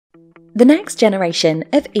The next generation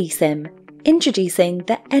of eSIM, introducing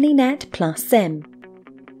the AnyNet Plus SIM.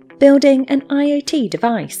 Building an IoT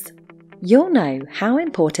device. You'll know how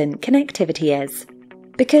important connectivity is,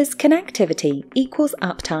 because connectivity equals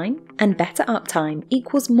uptime, and better uptime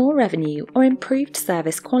equals more revenue or improved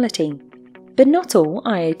service quality. But not all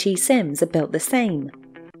IoT SIMs are built the same.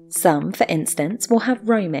 Some, for instance, will have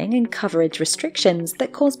roaming and coverage restrictions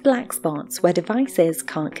that cause black spots where devices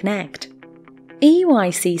can't connect.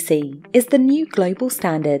 eUICC is the new global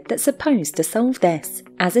standard that's supposed to solve this,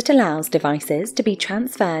 as it allows devices to be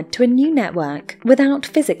transferred to a new network without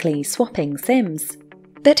physically swapping SIMs.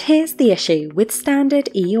 But here's the issue with standard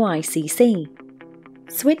eUICC.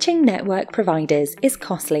 Switching network providers is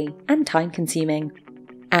costly and time-consuming,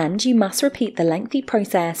 and you must repeat the lengthy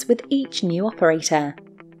process with each new operator.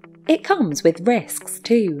 It comes with risks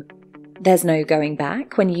too. There's no going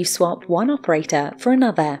back when you swap one operator for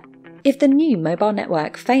another. If the new mobile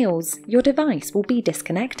network fails, your device will be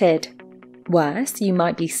disconnected. Worse, you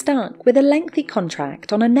might be stuck with a lengthy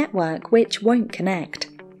contract on a network which won't connect.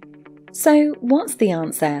 So, what's the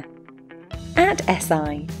answer? At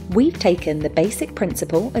SI, we've taken the basic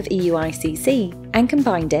principle of eUICC and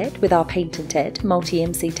combined it with our patented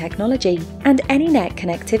Multi-IMSI technology and AnyNet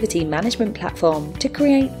Connectivity Management platform to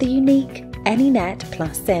create the unique AnyNet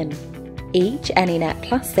Plus SIM. Each AnyNet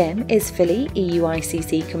Plus SIM is fully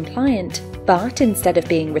eUICC compliant, but instead of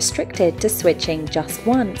being restricted to switching just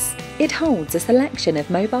once, it holds a selection of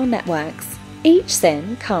mobile networks. Each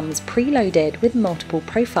SIM comes preloaded with multiple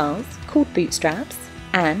profiles called bootstraps,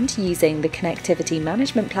 and using the Connectivity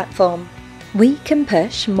Management platform, we can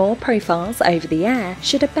push more profiles over the air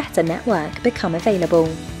should a better network become available.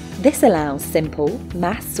 This allows simple,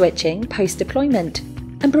 mass switching post-deployment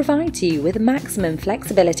and provides you with maximum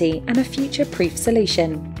flexibility and a future-proof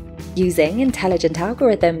solution. Using intelligent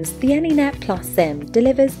algorithms, the AnyNet Plus SIM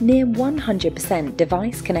delivers near 100%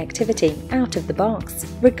 device connectivity out of the box,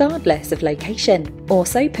 regardless of location.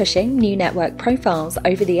 Also, pushing new network profiles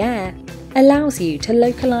over the air allows you to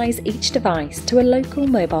localize each device to a local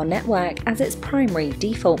mobile network as its primary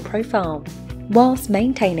default profile, whilst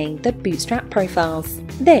maintaining the bootstrap profiles.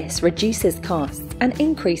 This reduces costs and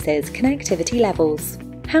increases connectivity levels.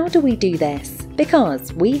 How do we do this?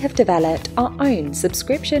 Because we have developed our own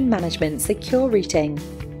Subscription Management Secure Routing,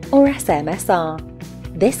 or SMSR.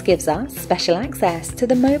 This gives us special access to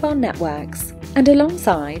the mobile networks, and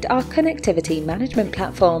alongside our Connectivity Management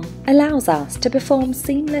platform, allows us to perform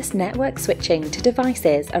seamless network switching to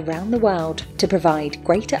devices around the world to provide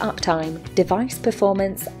greater uptime, device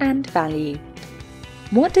performance, and value.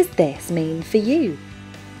 What does this mean for you?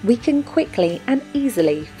 We can quickly and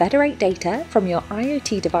easily federate data from your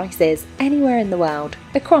IoT devices anywhere in the world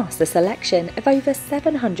across a selection of over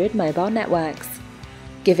 700 mobile networks,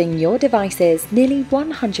 giving your devices nearly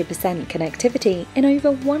 100% connectivity in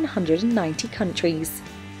over 190 countries,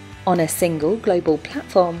 on a single global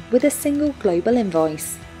platform with a single global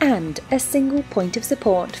invoice and a single point of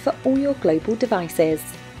support for all your global devices.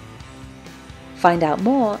 Find out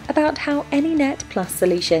more about how AnyNet Plus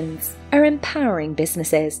solutions are empowering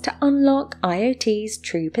businesses to unlock IoT's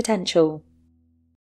true potential.